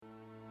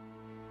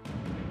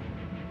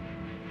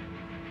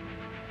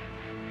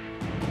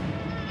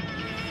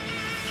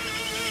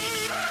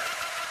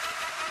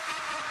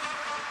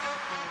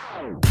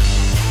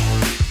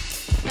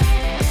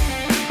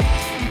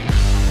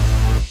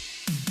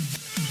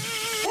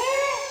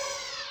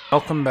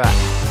Welcome back.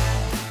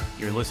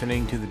 You're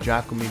listening to the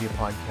Jackal Media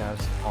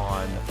Podcast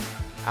on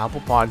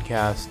Apple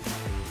Podcasts,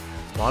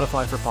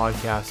 Spotify for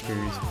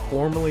Podcasters,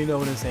 formerly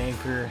known as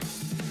Anchor,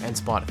 and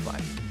Spotify.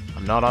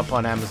 I'm not up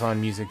on Amazon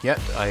Music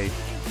yet. I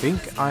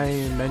think I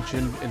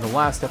mentioned in the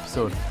last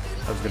episode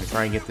I was going to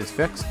try and get this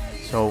fixed,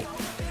 so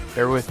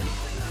bear with me.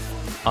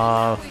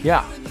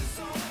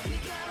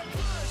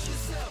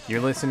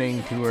 You're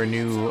listening to our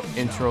new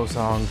intro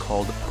song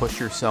called Push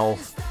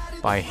Yourself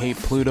by Hey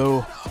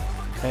Pluto,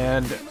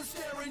 and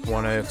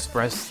want to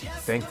express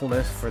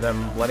thankfulness for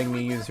them letting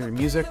me use their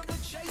music,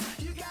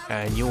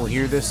 and you will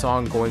hear this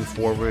song going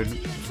forward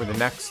for the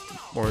next,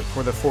 or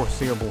for the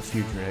foreseeable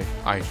future,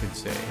 I should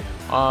say.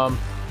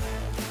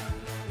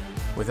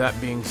 With that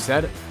being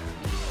said,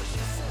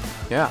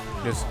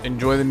 just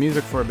enjoy the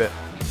music for a bit.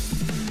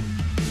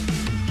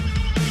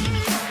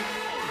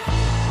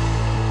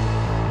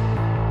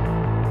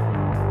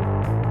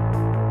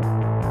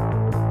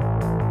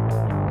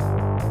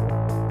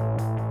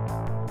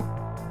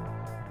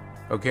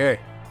 Okay,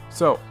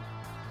 so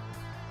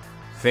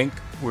think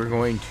we're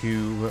going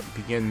to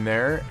begin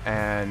there,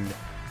 and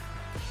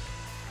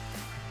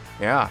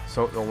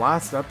so the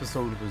last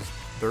episode was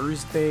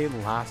Thursday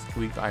last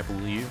week, I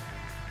believe,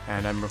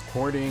 and I'm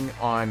recording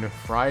on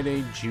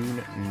Friday, June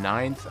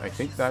 9th. I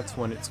think that's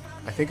when it's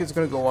going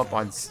to go up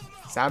on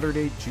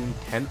Saturday, June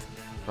 10th,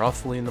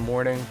 roughly in the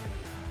morning,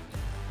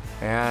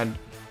 and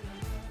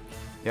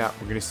we're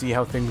going to see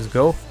how things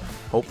go.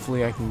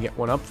 Hopefully I can get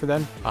one up for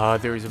then.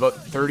 There's about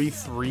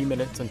 33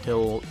 minutes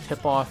until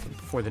tip-off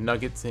for the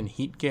Nuggets and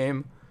Heat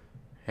game.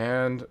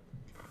 And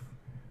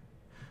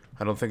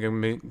I don't think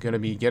I'm going to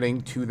be getting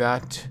to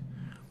that.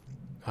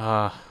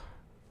 I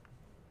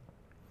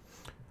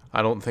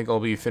don't think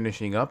I'll be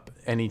finishing up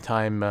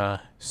anytime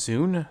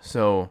soon.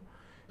 So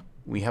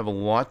we have a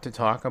lot to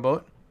talk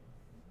about.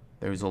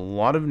 There's a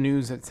lot of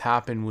news that's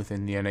happened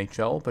within the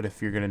NHL. But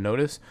if you're going to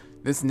notice,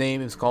 this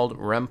name is called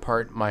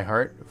Rempart My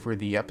Heart for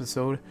the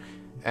episode.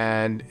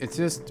 And it's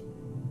just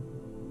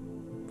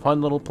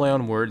fun little play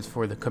on words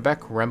for the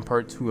Quebec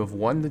Remparts, who have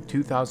won the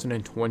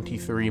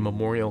 2023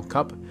 Memorial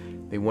Cup.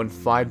 They won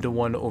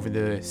 5-1 over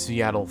the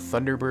Seattle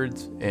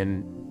Thunderbirds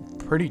in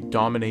pretty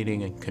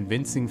dominating and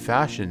convincing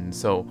fashion.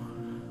 So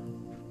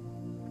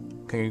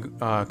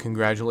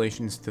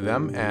congratulations to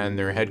them and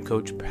their head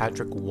coach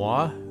Patrick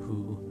Waugh,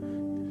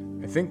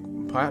 who I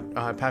think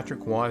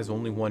Patrick Waugh has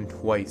only won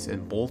twice,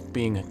 and both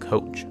being a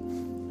coach.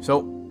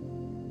 So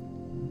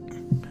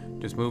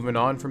just moving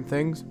on from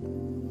things,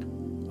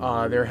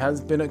 there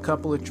has been a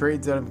couple of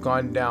trades that have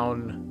gone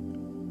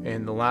down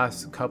in the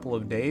last couple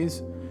of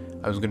days.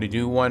 I was going to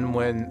do one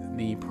when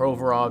the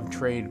Provorov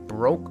trade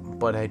broke,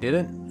 but I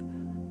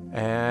didn't.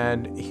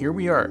 And here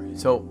we are.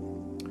 So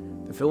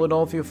the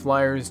Philadelphia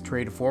Flyers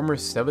trade former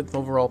 7th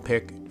overall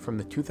pick from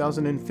the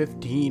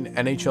 2015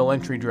 NHL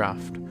entry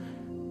draft,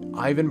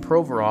 Ivan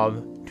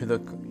Provorov,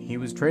 he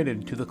was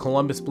traded to the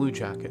Columbus Blue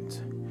Jackets.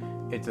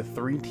 It's a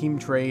 3-team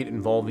trade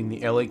involving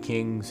the LA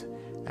Kings,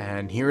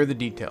 and here are the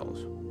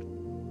details.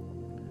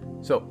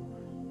 So,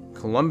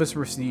 Columbus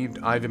received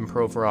Ivan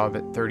Provorov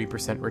at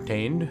 30%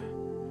 retained.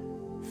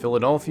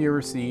 Philadelphia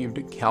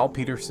received Cal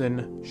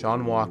Peterson,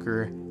 Sean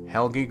Walker,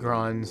 Helge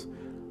Grans,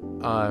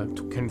 a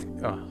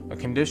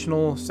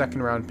conditional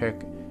second-round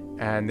pick,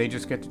 and they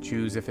just get to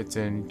choose if it's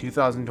in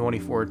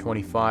 2024 or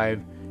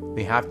 25.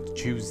 They have to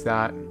choose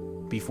that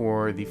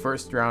before the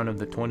first round of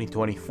the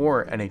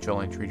 2024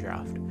 NHL entry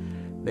draft.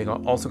 They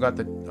also got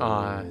the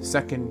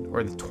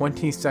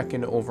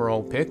 22nd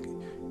overall pick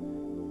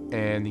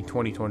and the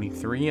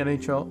 2023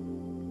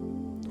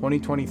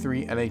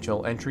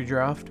 NHL entry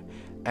draft,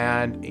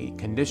 and a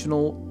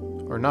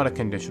conditional, or not a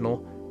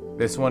conditional,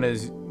 this one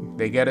is,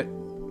 they get it,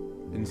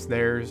 and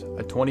there's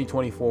a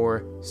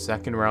 2024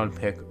 second round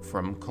pick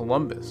from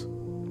Columbus.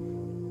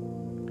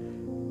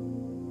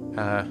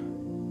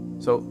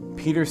 So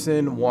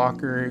Peterson,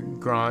 Walker,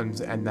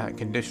 Grans, and that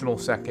conditional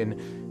second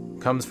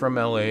comes from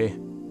LA,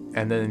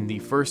 and then the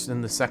first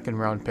and the second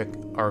round pick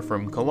are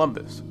from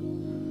Columbus.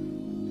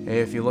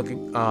 If you look at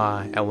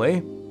LA,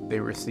 they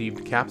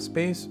received cap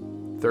space,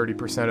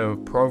 30% of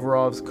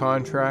Provorov's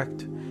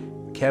contract,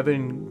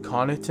 Kevin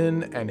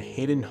Connaughton, and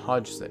Hayden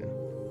Hodgson.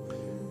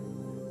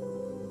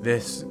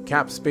 This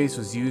cap space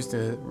was used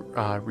to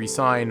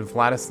re-sign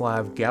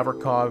Vladislav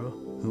Gavrikov,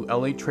 who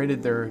LA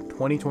traded their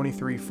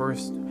 2023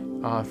 first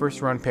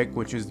round pick,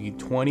 which is the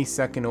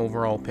 22nd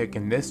overall pick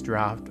in this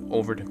draft,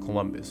 over to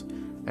Columbus.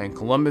 And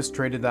Columbus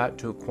traded that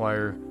to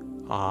acquire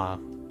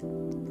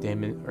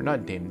Ivan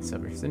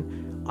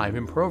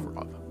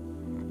Provorov.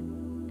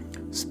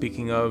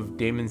 Speaking of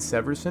Damon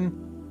Severson,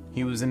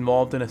 he was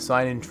involved in a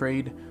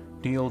sign-and-trade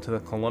deal to the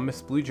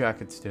Columbus Blue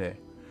Jackets today.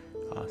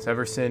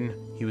 Severson,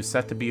 he was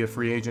set to be a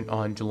free agent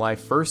on July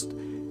 1st,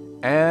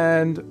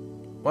 and,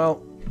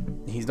 well,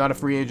 he's not a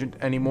free agent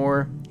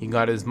anymore. He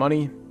got his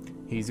money.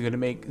 He's going to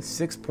make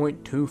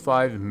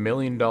 $6.25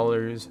 million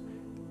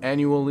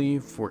annually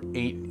for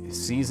 8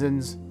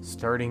 seasons,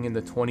 starting in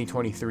the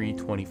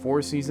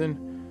 2023-24 season.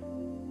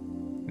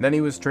 And then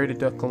he was traded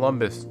to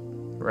Columbus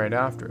right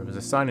after. It was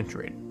a sign and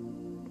trade.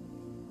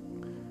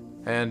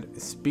 And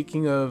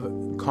speaking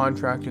of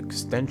contract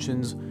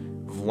extensions,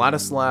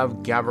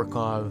 Vladislav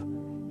Gavrikov,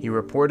 he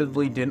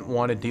reportedly didn't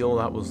want a deal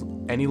that was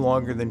any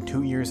longer than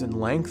 2 years in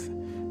length.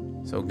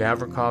 So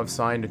Gavrikov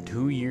signed a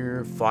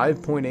 2-year,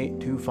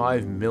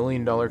 $5.825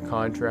 million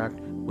contract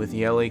with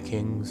the LA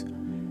Kings.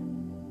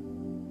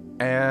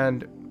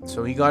 And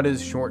so he got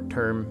his short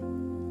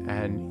term,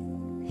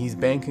 and he's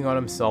banking on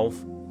himself.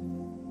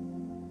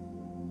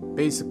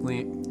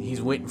 Basically,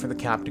 he's waiting for the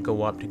cap to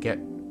go up to get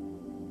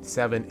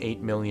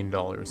 $7-8 million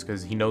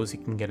because he knows he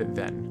can get it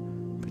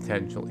then,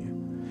 potentially.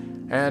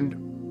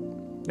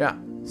 And yeah,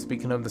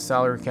 speaking of the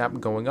salary cap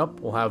going up,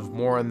 we'll have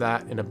more on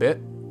that in a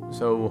bit.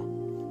 So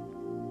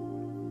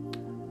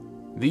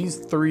these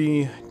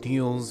three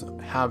deals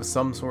have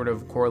some sort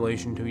of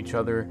correlation to each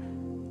other.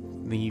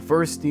 The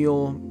first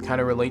deal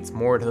kind of relates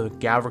more to the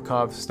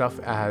Gavrikov stuff,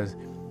 as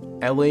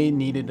LA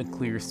needed a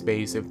clear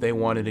space if they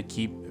wanted to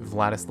keep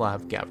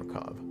Vladislav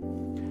Gavrikov.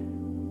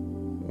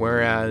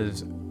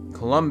 Whereas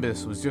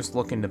Columbus was just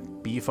looking to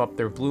beef up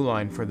their blue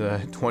line for the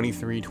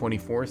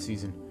 23-24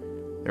 season.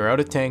 They're out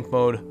of tank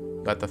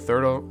mode, got the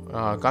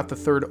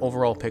third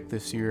overall pick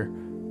this year,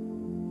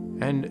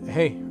 and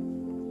hey,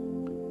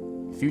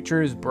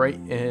 future is bright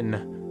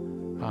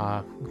in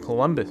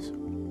Columbus.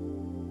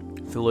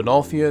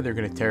 Philadelphia, they're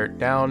going to tear it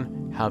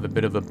down, have a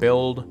bit of a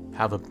build,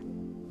 have a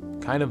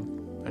kind of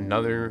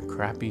another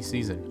crappy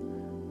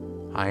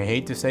season. I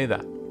hate to say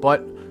that,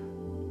 but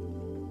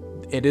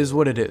it is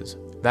what it is.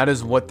 That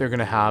is what they're going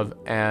to have,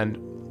 and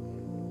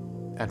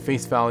at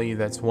face value,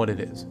 that's what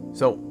it is.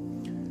 So,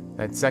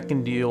 that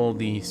second deal,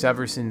 the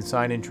Severson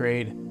sign and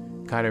trade,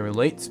 kind of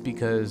relates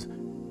because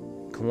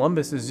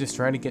Columbus is just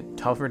trying to get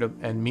tougher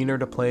and meaner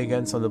to play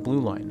against on the blue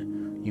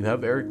line. You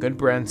have Eric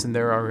Goodbranson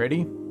there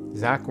already,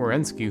 Zach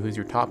Werenski, who's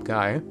your top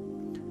guy.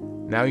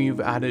 Now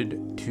you've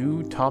added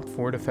 2 top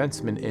 4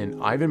 defensemen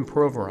in Ivan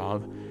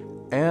Provorov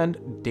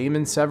and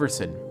Damon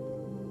Severson.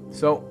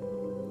 So,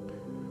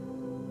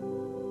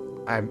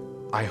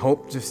 I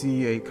hope to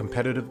see a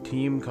competitive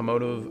team come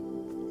out of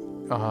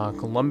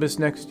Columbus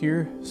next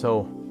year,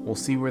 so we'll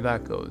see where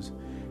that goes.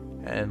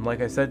 And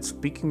like I said,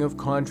 speaking of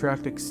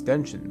contract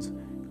extensions,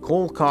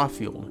 Cole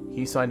Caulfield,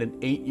 he signed an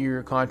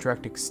 8-year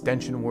contract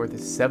extension worth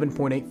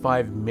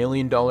 $7.85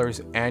 million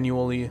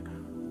annually.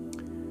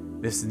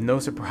 This is no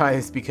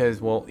surprise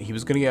because, well, he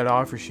was going to get an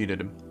offer sheet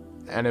at him,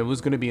 and it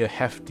was going to be a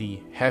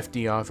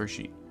hefty offer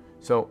sheet.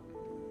 So,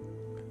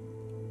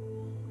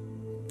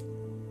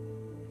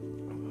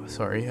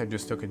 sorry, I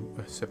just took a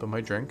sip of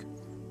my drink.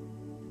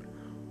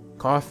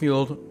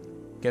 Caulfield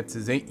gets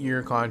his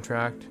 8-year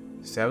contract,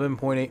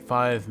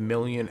 $7.85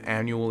 million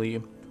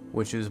annually,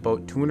 which is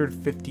about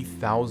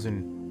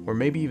 $250,000, or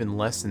maybe even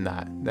less than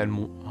that, than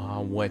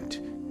what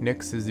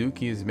Nick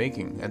Suzuki is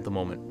making at the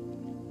moment.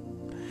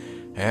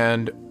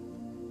 And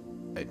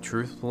I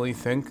truthfully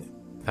think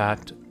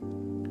that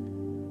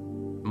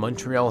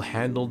Montreal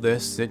handled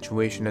this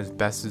situation as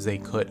best as they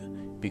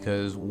could,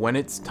 because when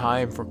it's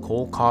time for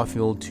Cole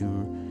Caulfield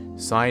to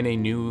sign a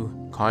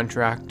new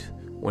contract,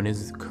 when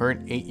his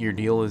current 8-year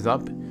deal is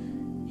up,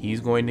 he's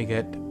going to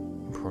get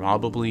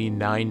probably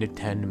 9 to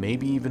 10,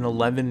 maybe even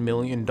 $11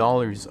 million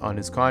on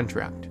his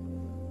contract.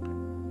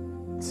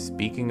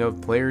 Speaking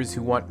of players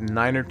who want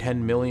 $9 or $10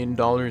 million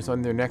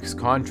on their next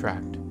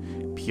contract,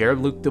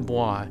 Pierre-Luc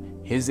Dubois,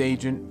 his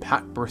agent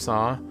Pat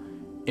Brisson,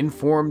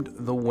 informed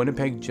the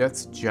Winnipeg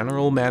Jets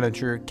general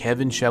manager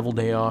Kevin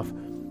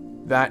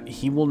Cheveldayoff that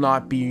he will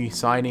not be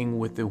signing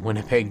with the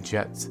Winnipeg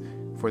Jets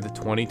for the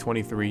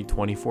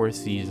 2023-24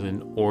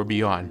 season or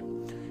beyond.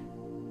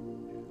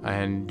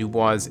 And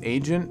Dubois'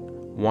 agent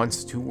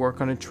wants to work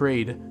on a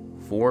trade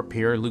for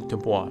Pierre-Luc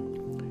Dubois.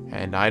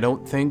 And I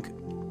don't think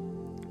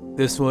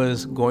this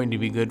was going to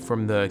be good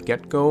from the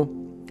get-go.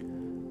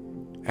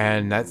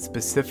 And that's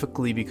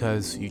specifically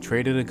because you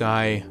traded a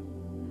guy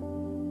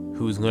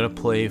who's going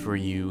to play for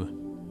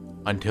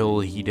you until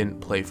he didn't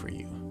play for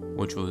you,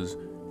 which was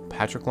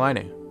Patrick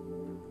Laine.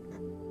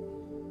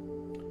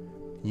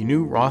 You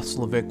knew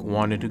Roslovic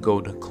wanted to go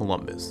to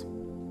Columbus.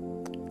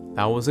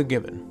 That was a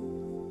given.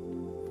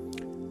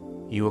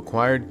 You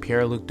acquired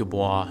Pierre-Luc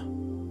Dubois,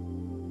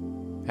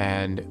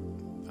 and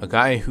a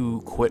guy who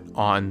quit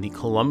on the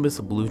Columbus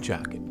Blue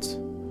Jackets.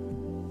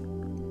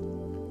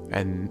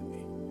 And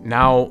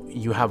now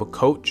you have a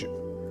coach,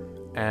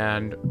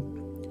 and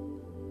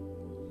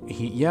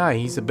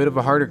he's a bit of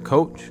a harder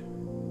coach.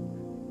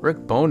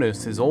 Rick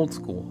Bowness is old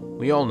school.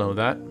 We all know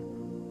that.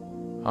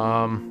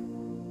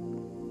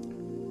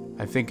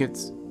 I think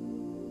it's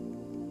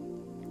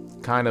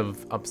kind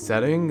of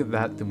upsetting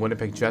that the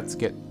Winnipeg Jets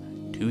get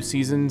 2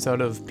 seasons out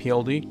of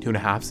PLD,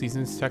 2.5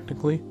 seasons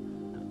technically.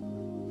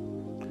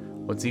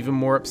 What's even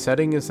more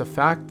upsetting is the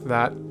fact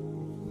that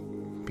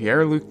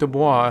Pierre-Luc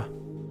Dubois,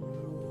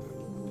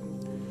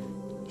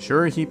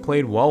 sure, he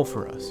played well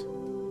for us,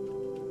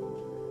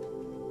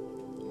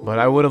 but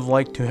I would have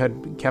liked to have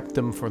kept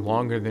him for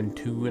longer than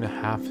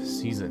 2.5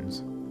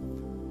 seasons.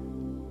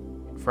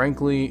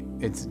 frankly,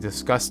 it's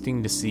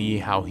disgusting to see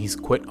how he's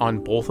quit on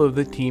both of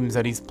the teams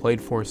that he's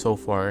played for so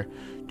far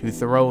to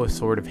throw a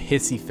sort of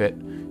hissy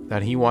fit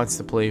that he wants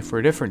to play for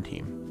a different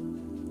team.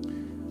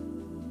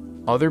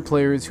 Other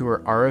players who are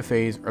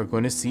RFAs are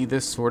going to see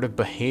this sort of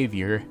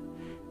behavior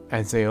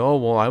and say, oh,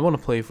 well, I want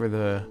to play for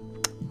the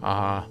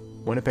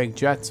Winnipeg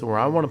Jets, or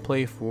I want to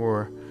play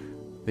for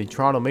the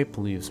Toronto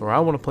Maple Leafs, or I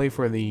want to play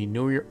for the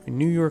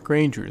New York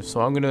Rangers,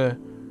 so I'm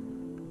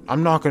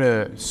not going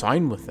to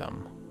sign with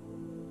them.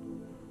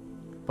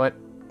 But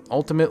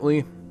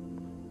ultimately,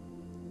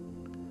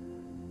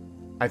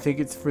 I think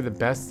it's for the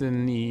best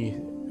in the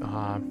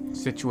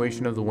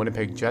situation of the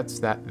Winnipeg Jets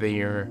that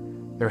their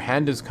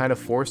hand is kind of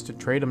forced to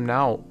trade him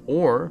now,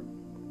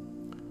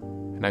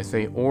 and I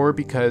say or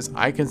because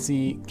I can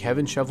see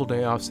Kevin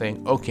Cheveldayoff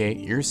saying, okay,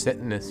 you're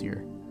sitting this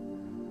year.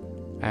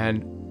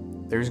 And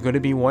there's going to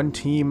be one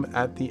team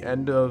at the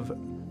end of,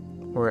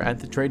 or at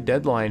the trade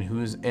deadline,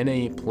 who's in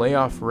a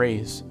playoff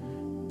race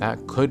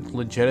that could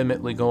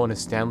legitimately go on a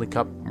Stanley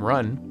Cup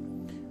run,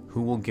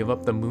 who will give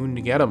up the moon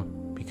to get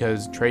him,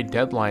 because trade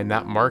deadline,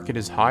 that market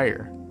is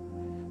higher.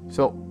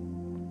 So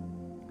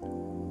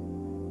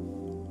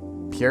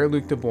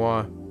Pierre-Luc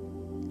Dubois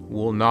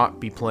will not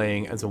be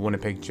playing as a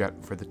Winnipeg Jet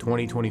for the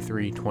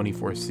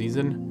 2023-24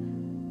 season,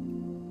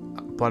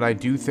 but I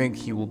do think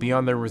he will be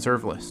on their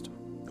reserve list,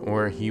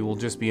 or he will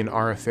just be an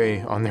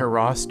RFA on their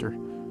roster,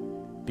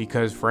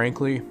 because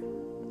frankly,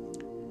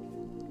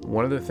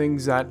 one of the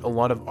things that a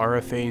lot of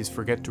RFAs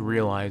forget to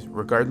realize,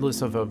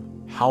 regardless of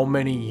how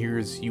many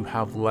years you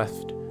have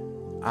left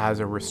as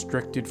a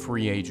restricted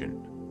free agent,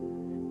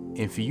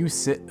 if you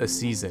sit a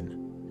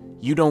season,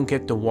 you don't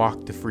get to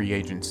walk to free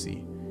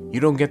agency. You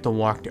don't get to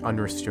walk to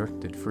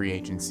unrestricted free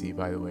agency,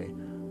 by the way.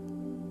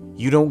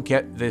 You don't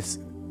get this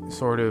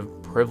sort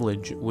of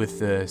privilege with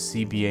the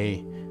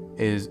CBA.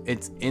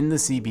 It's in the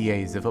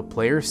CBAs. If a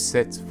player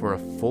sits for a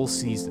full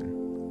season,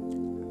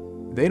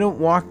 they don't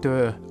walk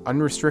to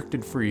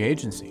unrestricted free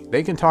agency.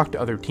 They can talk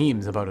to other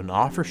teams about an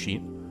offer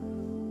sheet,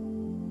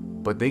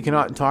 but they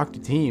cannot talk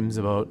to teams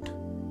about,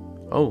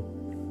 oh,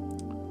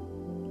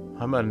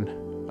 I'm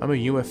a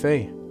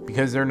UFA,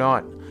 because they're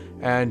not.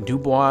 And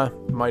Dubois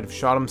might have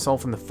shot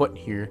himself in the foot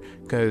here,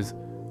 because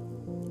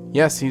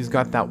yes, he's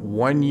got that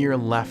 1 year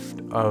left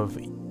of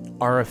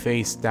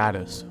RFA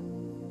status.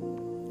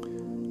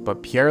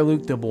 But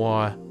Pierre-Luc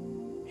Dubois,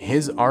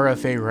 his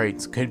RFA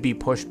rights could be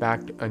pushed back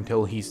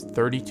until he's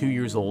 32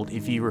 years old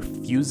if he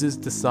refuses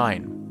to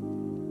sign.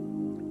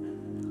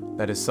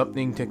 That is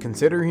something to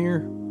consider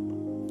here.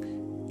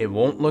 It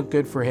won't look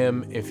good for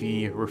him if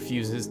he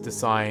refuses to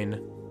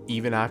sign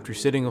even after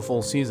sitting a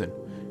full season,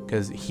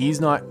 because he's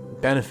not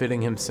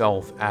benefiting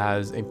himself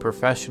as a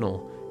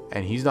professional,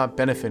 and he's not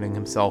benefiting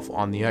himself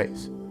on the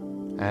ice.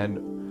 And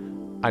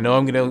I know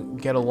I'm going to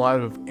get a lot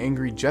of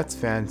angry Jets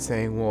fans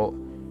saying, well,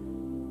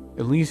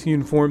 at least you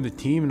informed the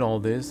team and all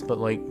this, but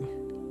like,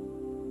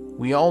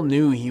 we all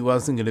knew he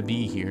wasn't going to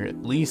be here.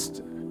 At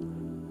least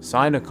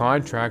sign a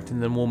contract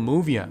and then we'll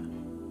move you,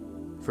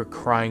 for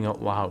crying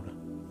out loud.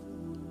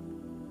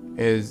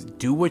 Is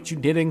do what you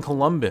did in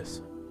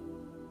Columbus.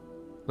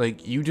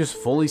 Like, you just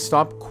fully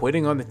stopped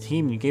quitting on the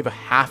team. You gave a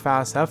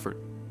half-ass effort.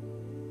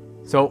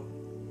 So,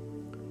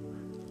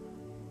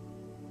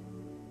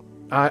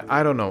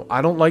 I don't know.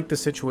 I don't like the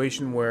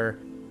situation where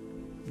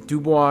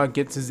Dubois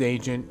gets his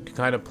agent to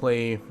kind of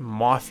play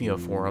mafia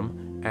for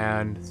him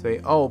and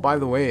say, oh, by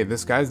the way,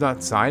 this guy's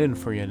not signing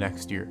for you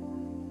next year.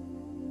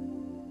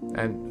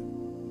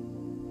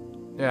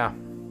 And, yeah,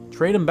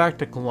 trade him back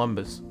to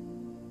Columbus.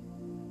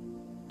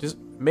 Just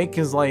make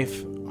his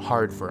life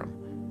hard for him.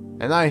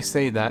 And I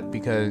say that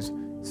because,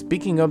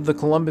 speaking of the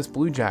Columbus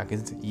Blue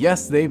Jackets,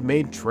 yes, they've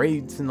made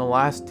trades in the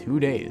last 2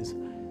 days.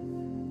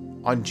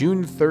 On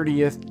June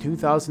 30th,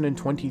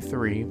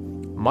 2023,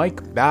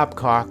 Mike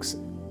Babcock's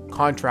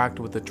contract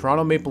with the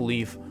Toronto Maple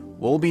Leaf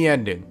will be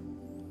ending.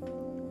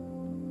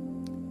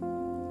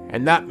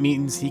 And that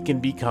means he can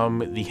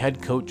become the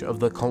head coach of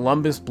the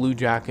Columbus Blue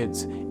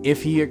Jackets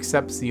if he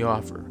accepts the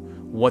offer.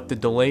 What the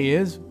delay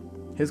is?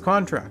 His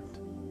contract.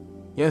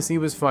 Yes, he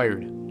was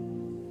fired,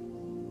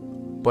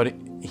 but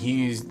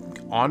he's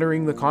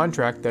honoring the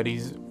contract that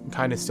he's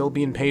kind of still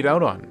being paid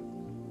out on.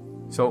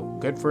 So,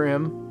 good for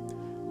him.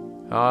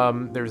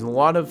 There's a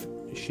lot of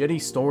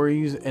shitty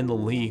stories in the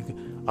league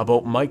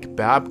about Mike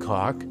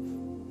Babcock.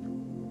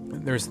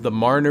 There's the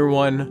Marner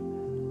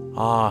one.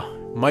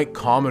 Mike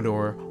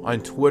Commodore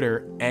on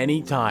Twitter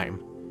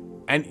anytime.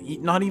 And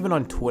not even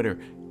on Twitter.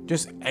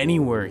 Just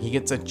anywhere he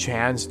gets a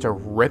chance to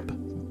rip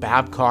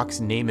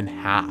Babcock's name in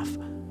half.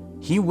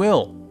 He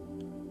will.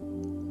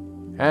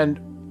 And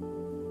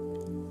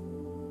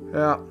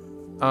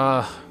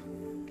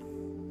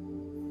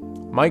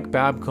Mike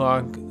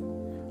Babcock,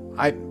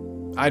 I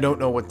don't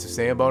know what to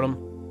say about him.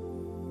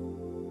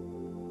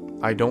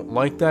 I don't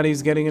like that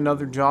he's getting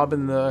another job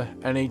in the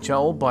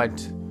NHL,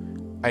 but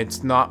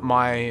it's not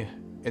my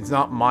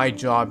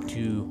job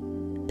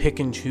to pick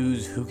and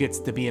choose who gets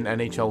to be an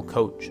NHL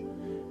coach.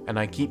 And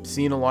I keep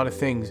seeing a lot of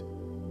things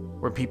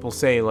where people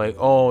say like,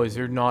 oh, is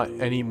there not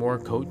any more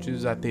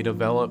coaches that they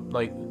develop?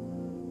 Like,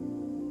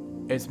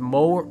 it's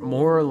more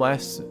or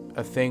less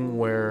a thing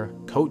where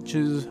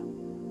coaches,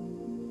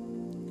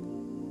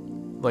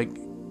 like,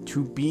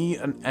 to be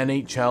an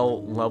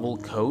NHL level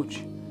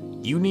coach,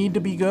 you need to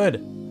be good.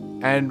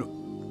 And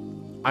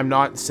I'm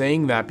not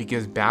saying that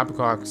because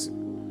Babcock's,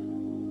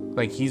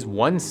 like, he's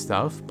won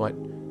stuff, but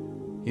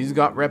he's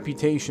got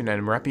reputation,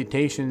 and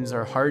reputations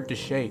are hard to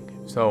shake.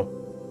 So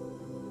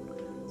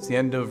it's the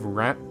end of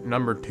rant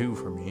number 2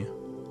 for me.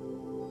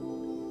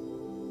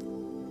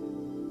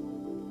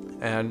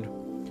 And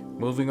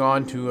moving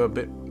on to a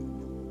bit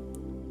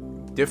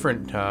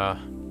different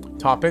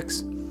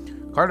topics.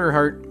 Carter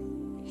Hart,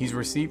 he's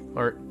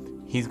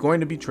going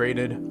to be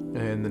traded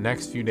in the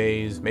next few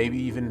days, maybe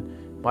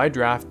even by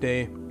draft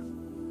day.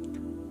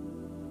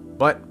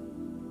 But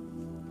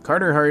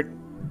Carter Hart,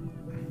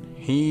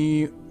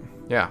 he's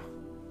going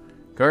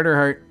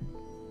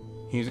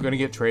to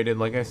get traded,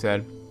 like I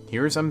said.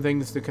 Here are some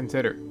things to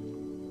consider.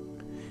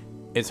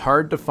 It's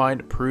hard to find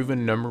a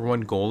proven number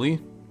 1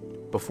 goalie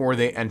before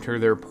they enter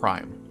their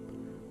prime.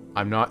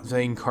 I'm not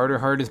saying Carter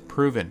Hart is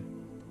proven.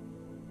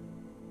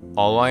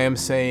 All I am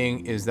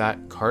saying is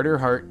that Carter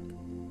Hart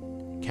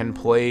can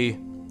play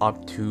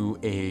up to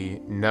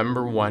a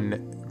number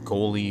 1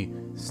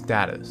 goalie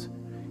status.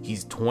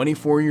 He's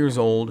 24 years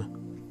old,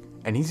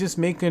 and he's just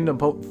making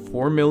about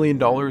 $4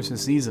 million a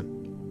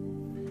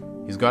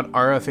season. He's got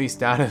RFA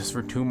status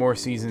for 2 more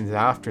seasons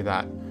after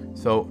that.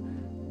 So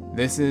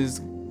this is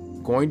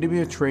going to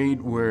be a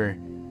trade where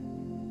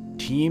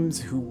teams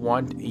who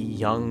want a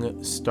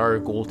young star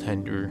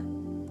goaltender,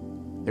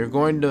 they're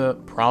going to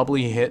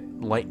probably hit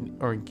lightning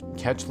or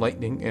catch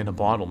lightning in a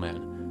bottle, man.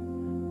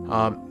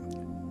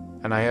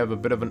 And I have a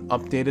bit of an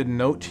updated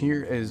note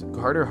here is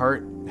Carter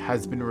Hart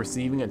has been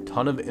receiving a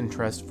ton of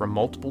interest from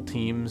multiple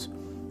teams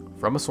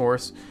from a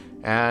source,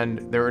 and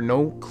there are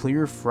no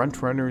clear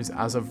frontrunners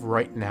as of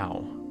right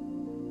now.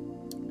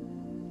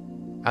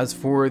 As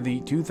for the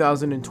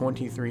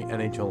 2023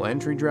 NHL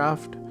entry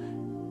draft,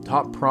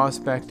 top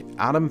prospect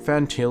Adam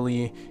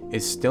Fantilli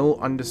is still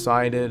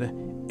undecided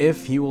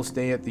if he will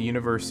stay at the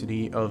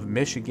University of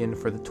Michigan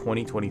for the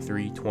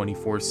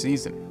 2023-24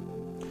 season.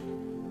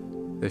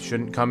 This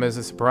shouldn't come as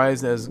a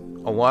surprise, as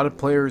a lot of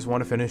players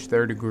want to finish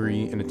their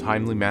degree in a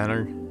timely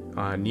manner.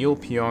 Neil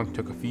Pionk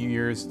took a few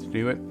years to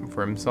do it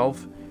for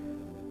himself,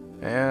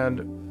 and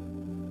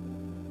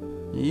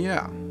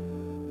yeah.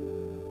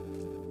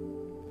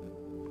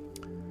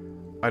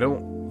 I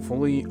don't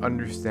fully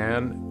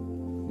understand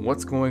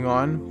what's going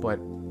on, but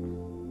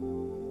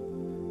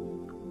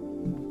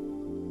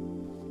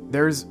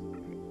there's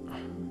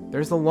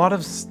a lot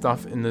of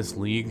stuff in this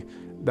league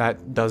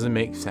that doesn't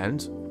make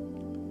sense.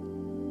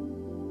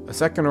 A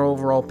second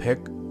overall pick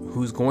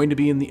who's going to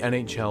be in the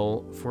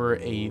NHL for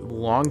a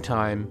long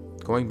time,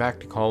 going back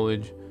to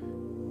college,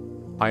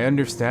 I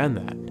understand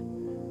that.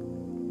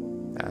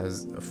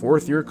 As a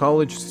 4th-year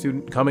college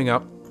student coming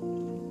up,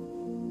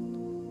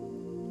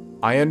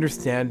 I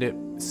understand it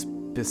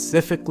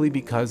specifically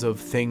because of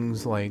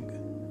things like,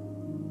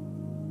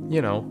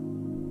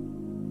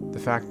 the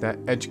fact that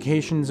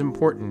education's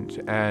important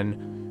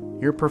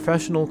and your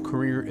professional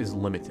career is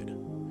limited.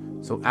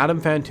 So Adam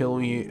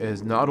Fantilli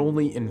is not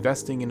only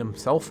investing in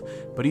himself,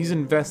 but he's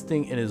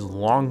investing in his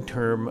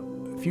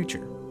long-term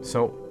future.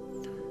 So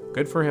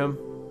good for him.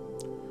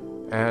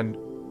 And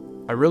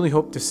I really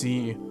hope to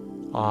see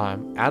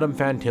Adam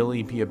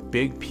Fantilli be a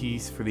big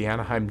piece for the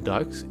Anaheim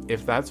Ducks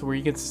if that's where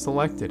he gets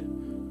selected.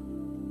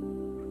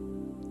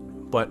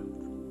 But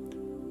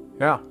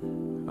yeah,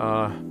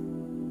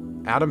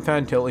 Adam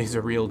Fantilli is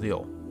a real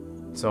deal.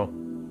 So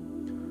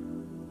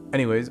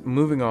anyways,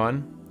 moving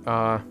on.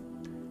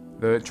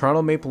 The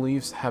Toronto Maple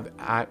Leafs have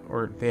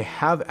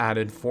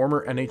added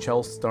former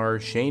NHL star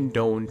Shane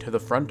Doan to the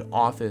front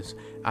office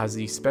as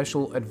the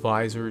special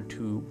advisor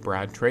to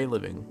Brad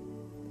Treliving.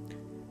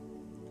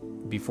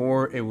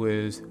 Before, it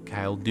was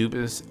Kyle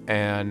Dubas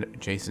and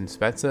Jason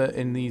Spezza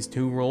in these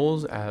 2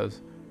 roles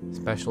as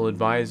special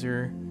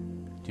advisor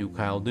to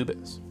Kyle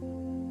Dubas.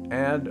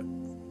 And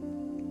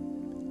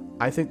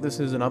I think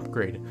this is an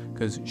upgrade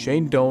because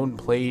Shane Doan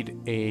played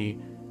a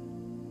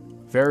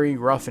very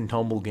rough and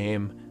tumble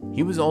game.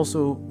 He was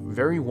also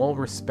very well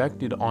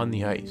respected on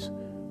the ice.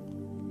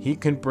 He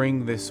can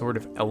bring this sort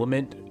of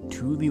element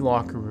to the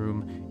locker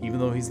room, even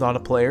though he's not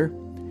a player.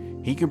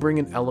 He can bring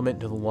an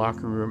element to the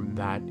locker room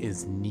that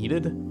is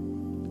needed.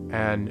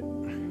 And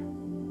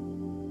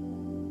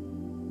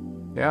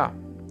yeah,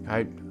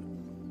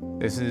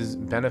 this is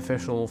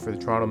beneficial for the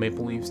Toronto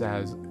Maple Leafs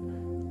as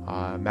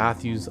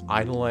Matthews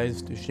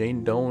idolized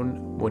Shane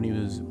Doan when he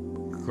was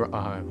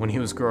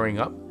growing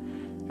up,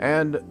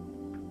 and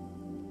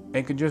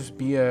it could just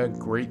be a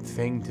great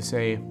thing to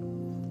say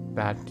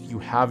that you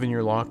have in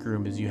your locker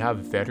room is you have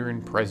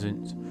veteran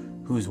presence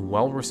who's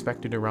well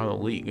respected around the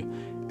league.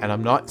 And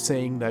I'm not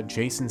saying that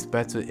Jason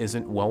Spezza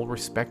isn't well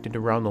respected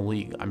around the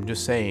league. I'm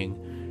just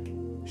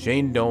saying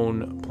Shane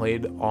Doan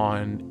played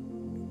on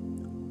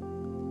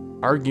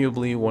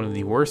arguably one of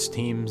the worst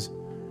teams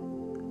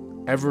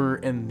ever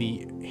in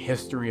the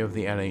history of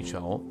the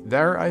NHL.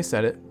 There, I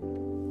said it.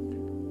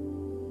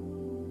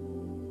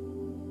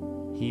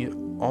 he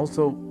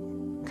also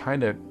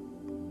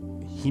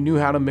he knew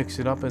how to mix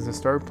it up as a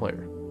star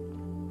player.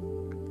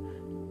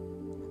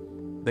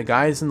 The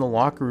guys in the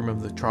locker room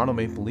of the Toronto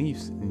Maple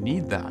Leafs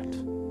need that.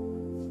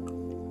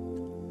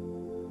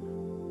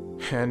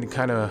 And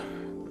kind of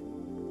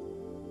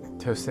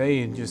to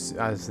say just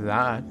as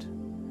that,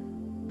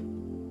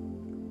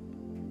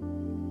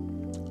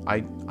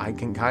 I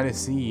can kind of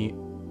see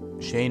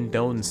Shane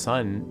Doan's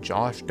son,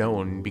 Josh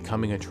Doan,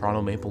 becoming a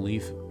Toronto Maple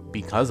Leaf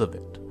because of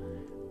it.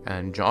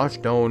 And Josh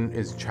Doan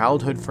is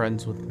childhood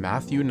friends with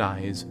Matthew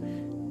Nyes,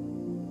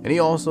 and he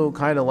also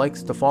kind of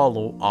likes to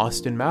follow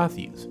Austin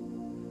Matthews.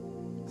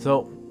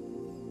 So,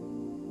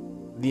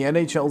 the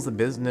NHL's a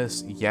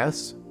business,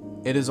 yes.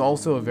 It is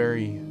also a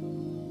very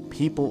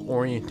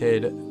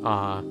people-oriented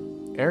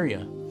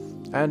area.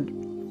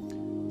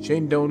 And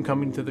Shane Doan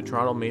coming to the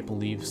Toronto Maple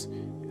Leafs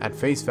at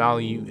face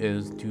value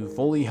is to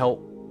fully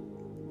help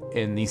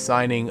in the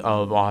signing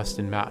of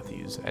Austin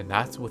Matthews, and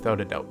that's without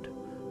a doubt.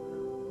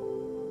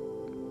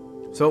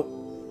 So,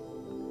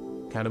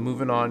 kind of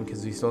moving on,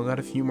 because we still got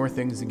a few more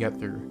things to get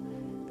through.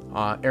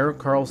 Erik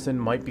Karlsson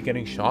might be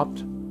getting shopped,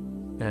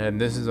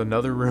 and this is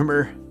another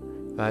rumor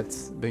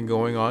that's been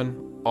going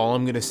on. All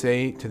I'm going to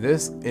say to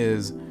this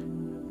is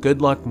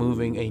good luck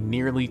moving a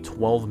nearly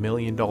 $12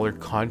 million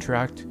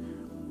contract,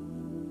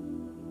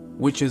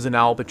 which is an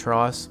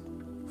albatross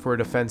for a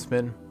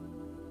defenseman.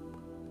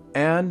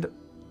 And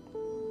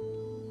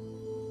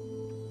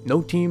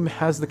no team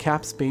has the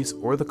cap space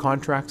or the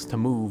contracts to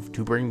move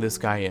to bring this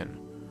guy in.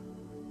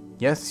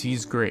 Yes,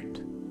 he's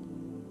great.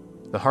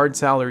 The hard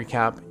salary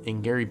cap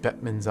in Gary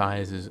Bettman's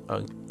eyes is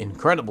an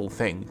incredible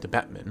thing to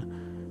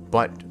Bettman,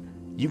 but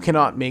you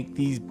cannot make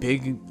these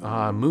big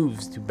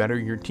moves to better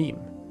your team.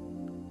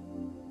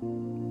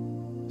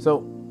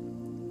 So,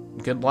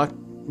 good luck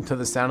to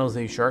the San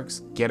Jose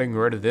Sharks getting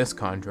rid of this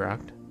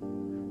contract.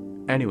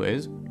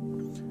 Anyways,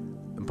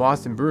 the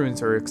Boston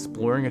Bruins are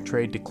exploring a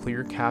trade to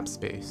clear cap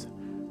space.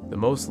 It's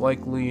most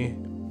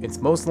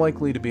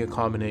likely to be a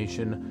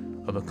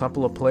combination of a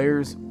couple of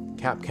players.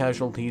 Cap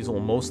casualties will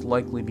most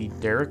likely be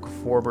Derek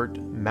Forbort,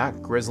 Matt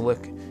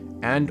Grzelcyk,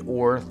 and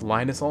or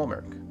Linus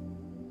Ullmark.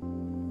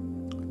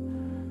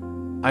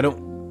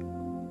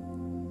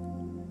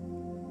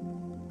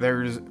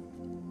 There's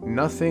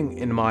nothing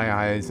in my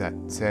eyes that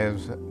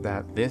says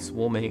that this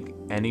will make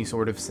any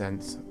sort of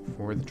sense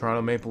for the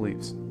Toronto Maple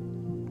Leafs.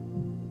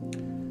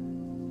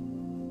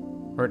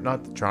 Or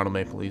not the Toronto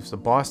Maple Leafs, the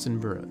Boston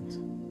Bruins.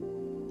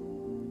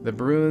 The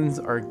Bruins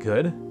are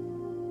good.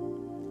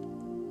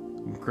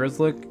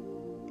 Grzelcyk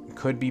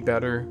could be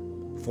better.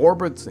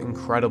 Forbort's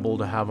incredible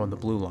to have on the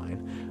blue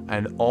line.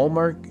 And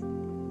Ullmark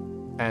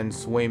and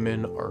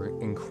Swayman are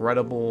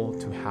incredible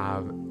to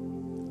have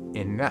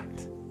in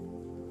net.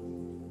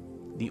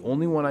 The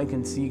only one I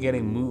can see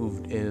getting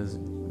moved is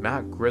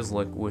Matt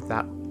Grzelcyk with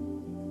that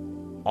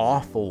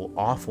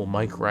awful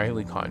Mike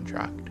Riley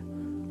contract,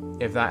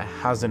 if that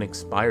hasn't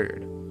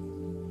expired.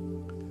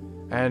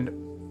 And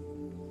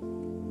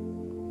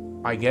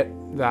I get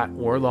that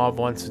Orlov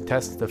wants to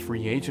test the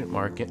free agent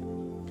market.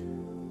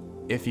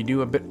 If you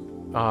do a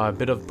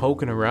bit of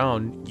poking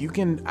around, you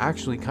can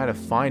actually kind of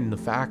find the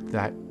fact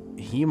that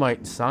he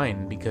might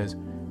sign, because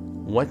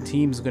what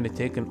team's going to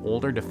take an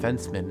older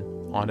defenseman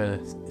on a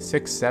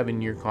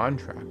 6-7 year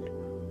contract?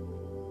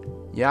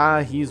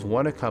 Yeah, he's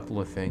won a couple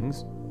of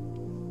things.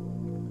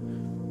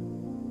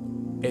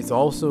 It's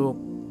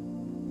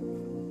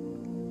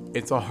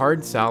a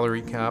hard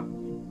salary cap,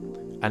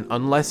 and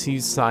unless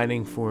he's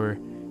signing for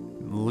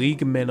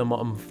league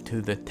minimum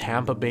to the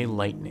Tampa Bay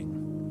Lightning,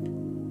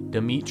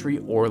 Dmitry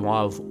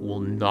Orlov will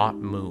not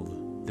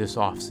move this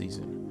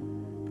offseason.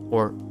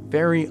 Or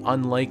very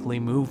unlikely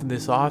move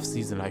this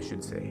offseason, I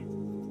should say.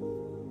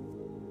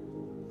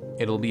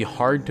 It'll be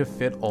hard to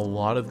fit a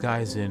lot of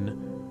guys in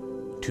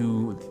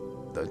to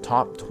the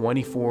top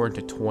 24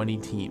 to 20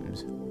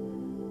 teams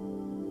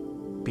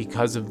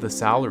because of the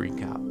salary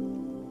cap.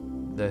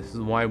 This is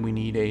why we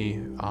need a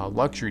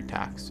luxury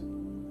tax.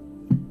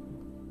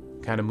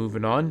 Kind of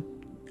moving on.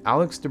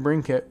 Alex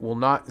DeBrincat will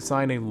not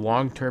sign a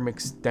long-term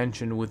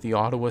extension with the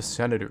Ottawa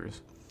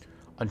Senators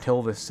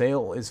until the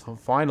sale is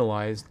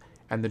finalized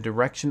and the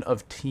direction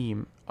of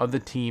the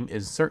team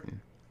is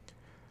certain.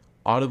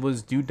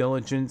 Ottawa's due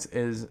diligence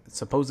is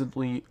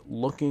supposedly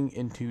looking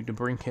into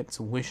DeBrincat's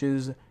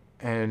wishes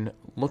and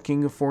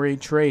looking for a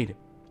trade.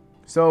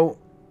 So,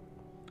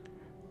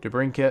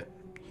 DeBrincat,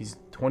 he's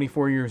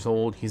 24 years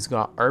old. He's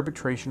got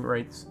arbitration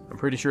rights. I'm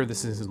pretty sure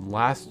this is his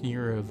last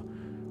year of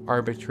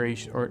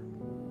arbitration or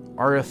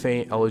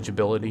RFA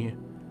eligibility.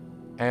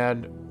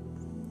 And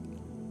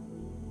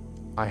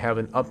I have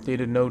an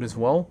updated note as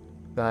well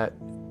that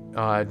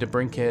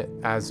DeBrincat,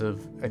 as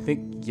of I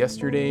think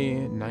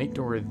yesterday night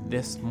or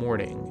this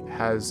morning,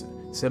 has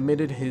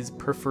submitted his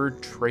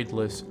preferred trade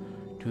list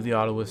to the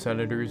Ottawa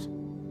Senators.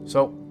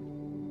 So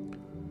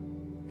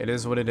it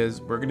is what it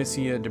is. We're going to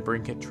see a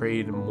DeBrincat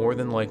trade more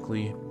than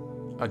likely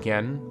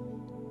again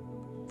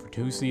for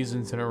 2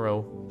 seasons in a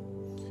row.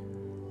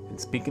 And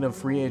speaking of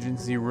free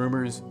agency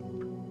rumors,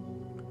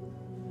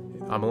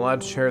 I'm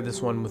allowed to share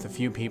this one with a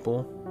few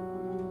people.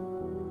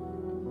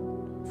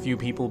 few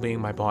people being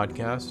my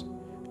podcast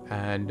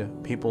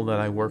and people that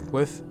I work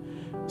with.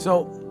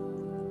 So,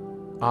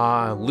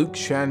 Luke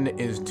Shen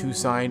is to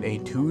sign a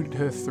 2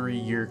 to 3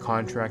 year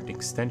contract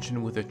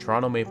extension with the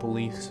Toronto Maple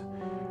Leafs.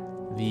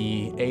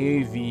 The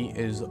AAV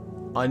is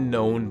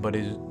unknown, but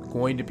is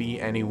going to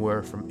be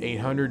anywhere from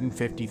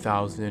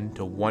 $850,000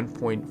 to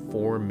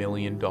 $1.4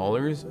 million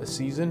a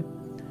season.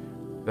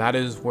 That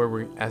is where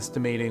we're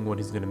estimating what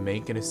he's going to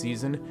make in a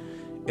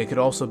season. It could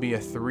also be a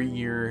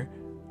 3-year,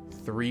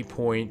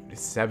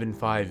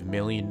 $3.75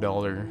 million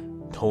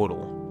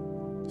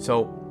total.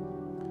 So,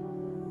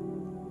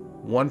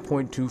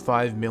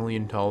 $1.25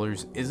 million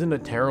isn't a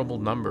terrible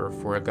number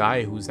for a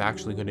guy who's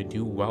actually going to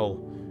do well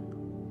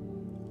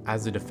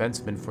as a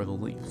defenseman for the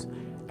Leafs.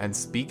 And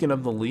speaking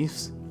of the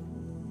Leafs,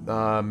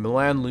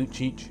 Milan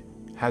Lucic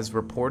has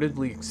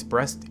reportedly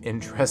expressed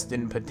interest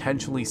in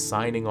potentially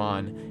signing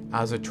on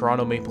as a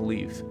Toronto Maple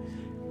Leaf.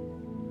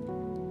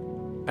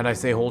 And I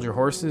say hold your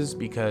horses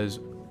because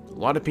a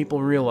lot of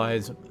people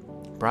realize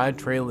Brad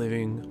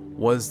Treliving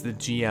was the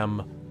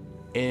GM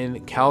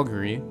in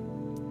Calgary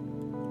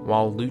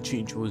while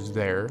Lucic was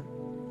there.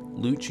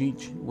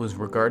 Lucic was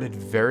regarded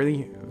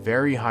very,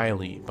 very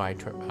highly by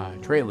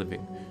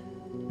Treliving,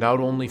 not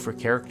only for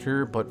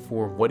character but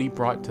for what he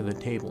brought to the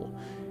table.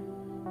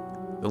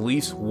 The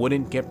Leafs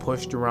wouldn't get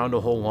pushed around a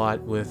whole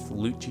lot with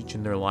Lucic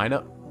in their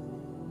lineup,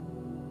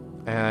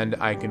 and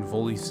I can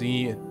fully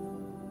see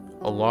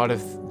a lot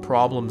of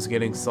problems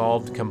getting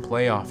solved come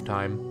playoff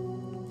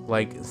time,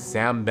 like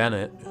Sam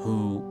Bennett,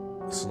 who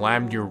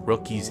slammed your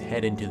rookie's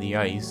head into the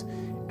ice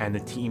and the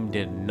team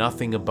did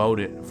nothing about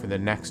it for the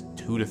next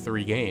 2 to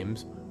 3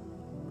 games.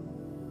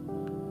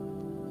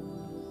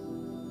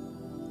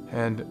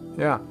 And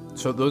yeah,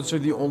 so those are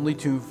the only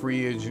 2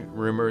 free agent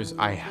rumors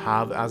I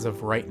have as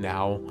of right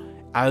now.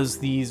 As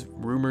these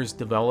rumors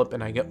develop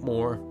and I get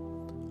more,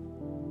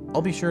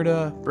 I'll be sure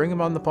to bring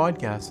them on the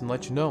podcast and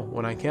let you know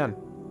when I can.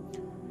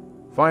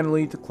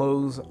 Finally, to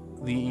close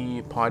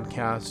the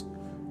podcast,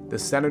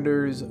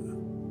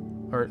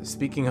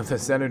 speaking of the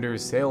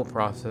Senators' sale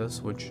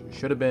process, which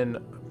should have been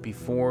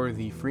before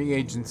the free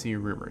agency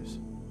rumors.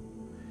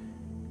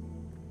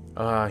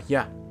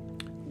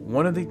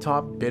 One of the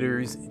top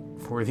bidders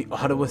for the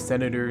Ottawa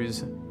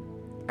Senators,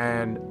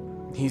 and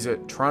he's a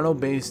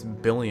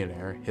Toronto-based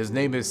billionaire. His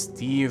name is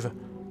Steve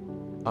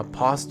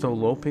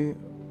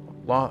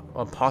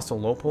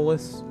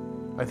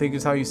Apostolopoulos, I think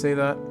is how you say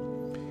that.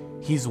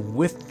 He's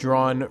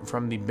withdrawn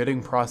from the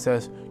bidding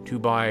process to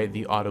buy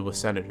the Ottawa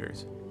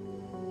Senators.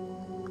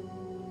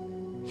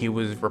 He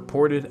was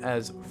reported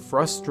as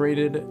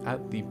frustrated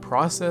at the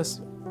process,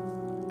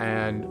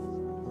 and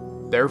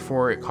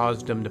therefore it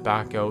caused him to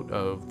back out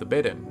of the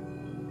bidding.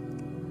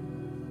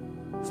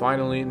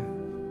 Finally,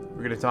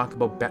 we're going to talk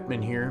about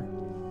Bettman here.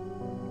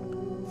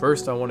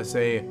 First, I want to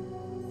say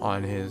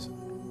on his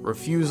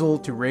refusal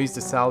to raise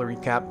the salary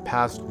cap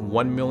past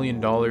 $1 million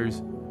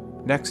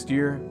next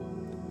year,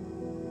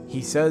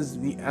 he says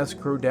the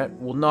escrow debt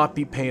will not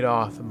be paid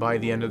off by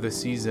the end of the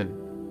season,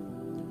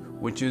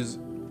 which is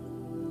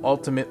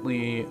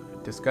ultimately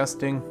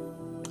disgusting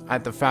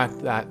at the fact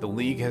that the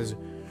league has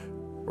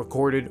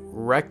recorded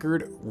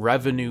record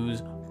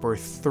revenues for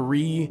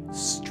 3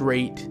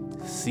 straight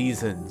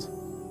seasons.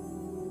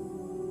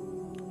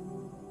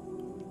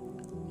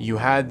 You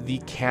had the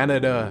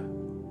Canada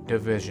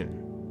division,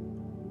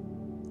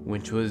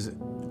 which was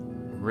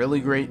really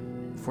great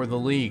for the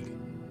league.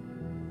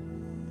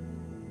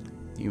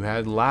 You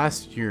had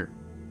last year,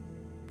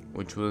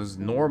 which was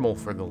normal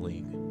for the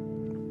league.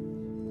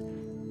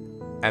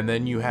 And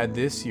then you had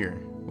this year,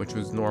 which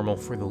was normal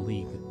for the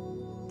league.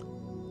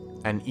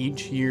 And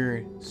each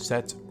year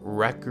sets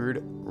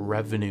record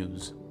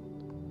revenues.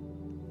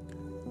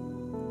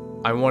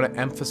 I want to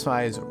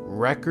emphasize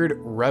record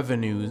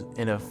revenues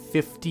in a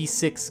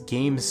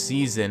 56-game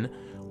season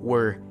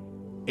where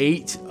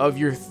 8 of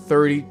your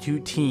 32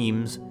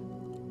 teams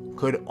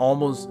could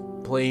almost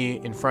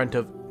play in front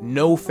of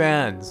no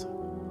fans.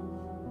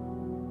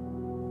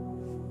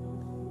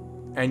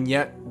 And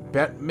yet,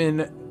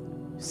 Bettman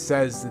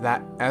says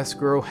that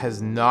escrow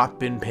has not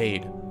been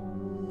paid.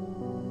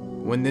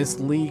 When this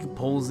league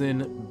pulls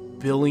in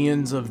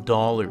billions of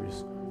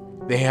dollars,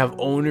 they have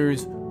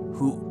owners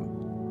who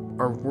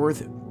are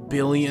worth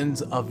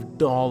billions of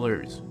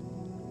dollars.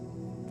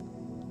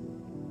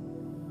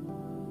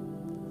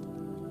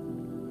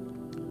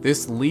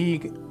 This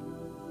league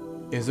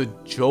is a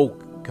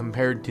joke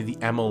compared to the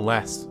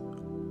MLS,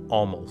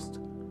 almost.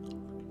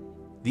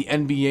 The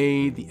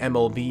NBA, the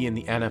MLB, and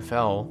the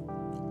NFL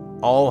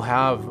all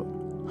have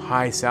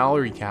high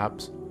salary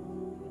caps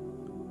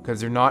because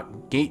they're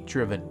not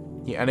gate-driven.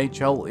 The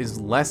NHL is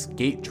less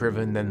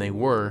gate-driven than they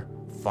were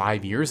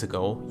 5 years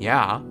ago,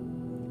 yeah.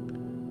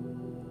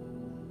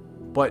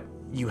 But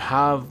you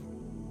have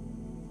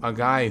a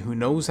guy who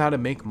knows how to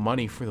make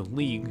money for the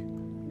league,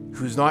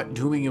 who's not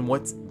doing in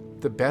what's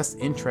the best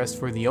interest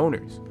for the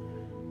owners.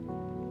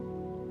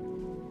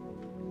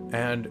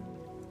 And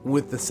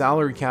with the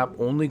salary cap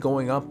only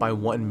going up by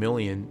 1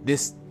 million,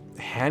 this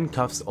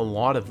handcuffs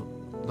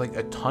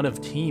a ton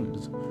of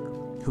teams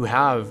who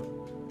have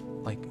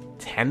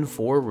 10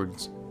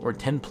 forwards or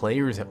 10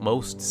 players at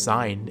most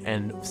signed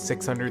and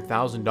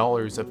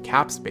 $600,000 of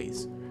cap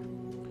space.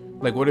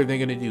 Like, what are they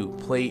going to do?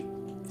 Play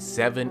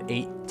 7,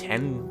 8,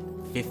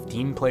 10,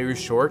 15 players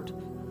short?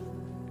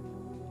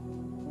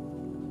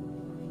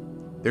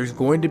 There's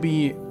going to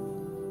be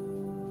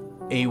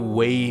a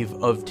wave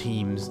of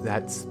teams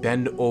that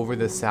spend over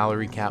the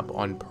salary cap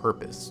on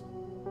purpose.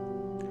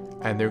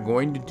 And they're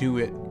going to do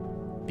it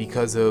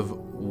because of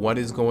what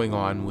is going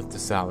on with the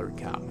salary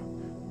cap.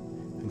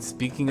 And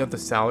speaking of the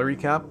salary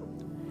cap,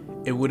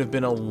 it would have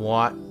been a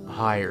lot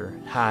higher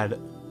had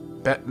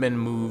Bettman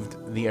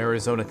moved the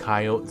Arizona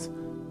Coyotes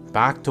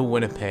back to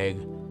Winnipeg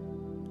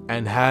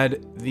and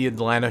had the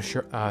Atlanta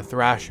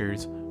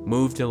Thrashers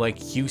moved to like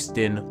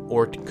Houston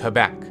or to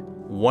Quebec.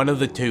 One of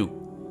the two.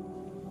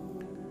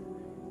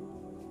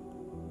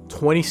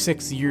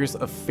 26 years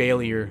of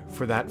failure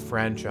for that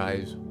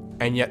franchise,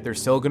 and yet they're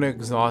still going to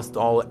exhaust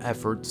all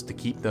efforts to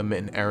keep them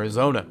in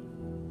Arizona.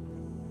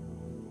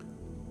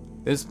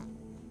 This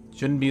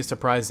shouldn't be a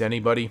surprise to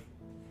anybody.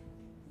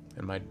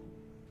 And might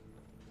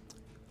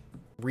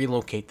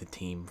relocate the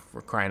team,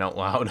 for crying out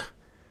loud.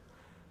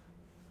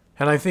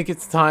 And I think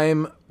it's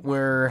time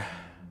where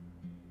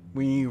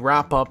we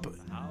wrap up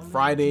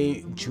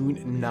Friday,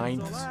 June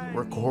 9th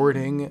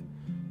recording.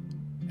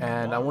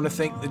 And I want to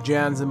thank the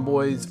Jansen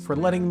boys for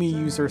letting me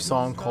use their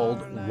song called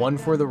One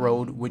for the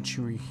Road, which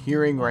you're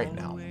hearing right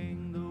now.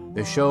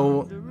 The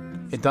show,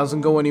 it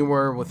doesn't go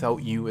anywhere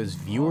without you as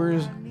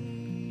viewers,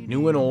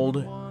 new and old,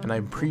 and I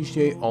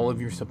appreciate all of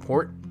your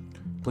support.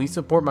 Please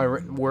support my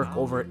work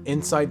over at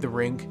Inside the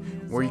Rink,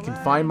 where you can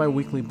find my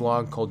weekly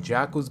blog called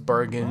Jacko's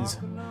Bargains,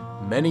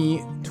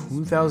 many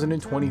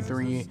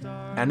 2023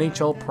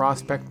 NHL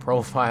prospect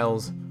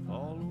profiles,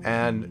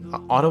 and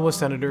Ottawa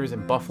Senators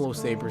and Buffalo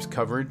Sabres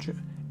coverage,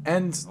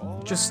 and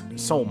just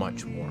so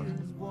much more.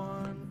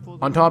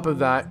 On top of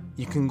that,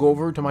 you can go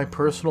over to my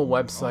personal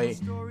website,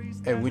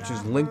 which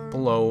is linked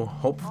below,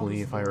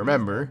 hopefully, if I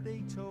remember.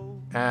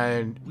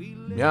 And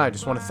yeah, I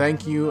just want to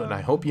thank you, and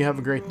I hope you have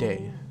a great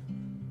day.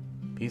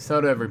 Peace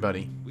out,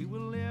 everybody. We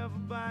will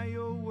live by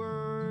your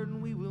word,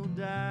 and we will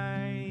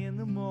die in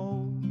the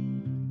mold,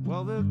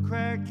 while the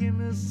crack in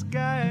the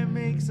sky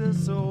makes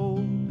us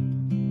old.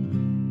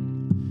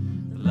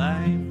 The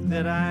life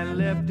that I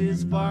left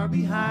is far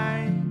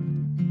behind,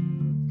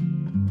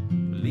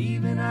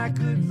 believing I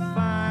could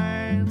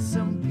find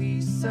some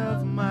peace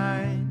of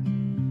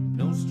mind.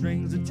 No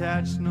strings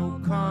attached,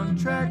 no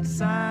contract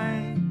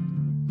signed,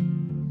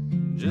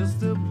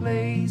 just a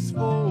place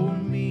for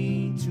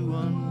me to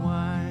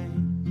unwind.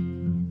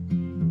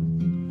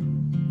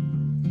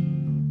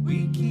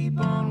 We keep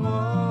on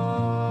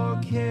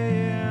walking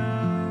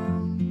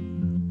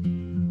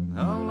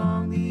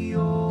along the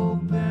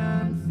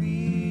open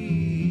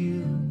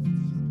fields,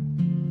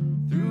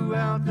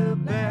 throughout the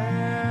backwoods,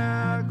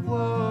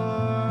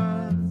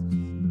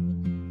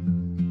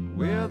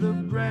 where the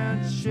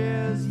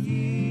branches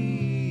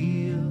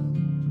yield.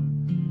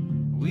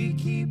 We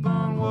keep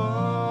on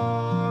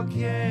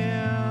walking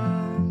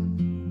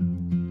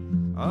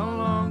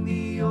along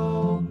the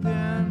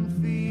open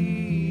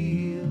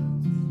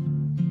fields,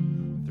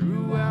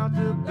 throughout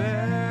the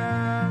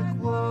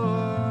backwoods,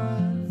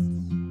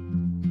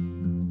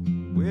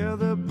 where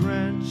the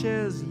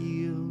branches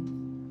yield.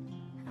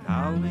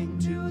 Howling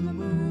to the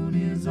moon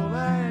is all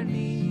I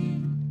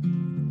need.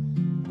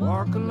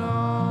 Walk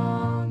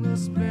along the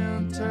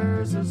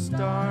splinters of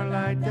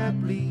starlight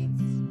that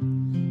bleeds,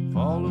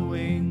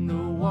 following the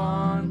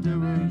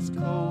wanderer's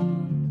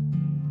code.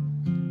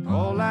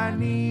 All I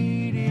need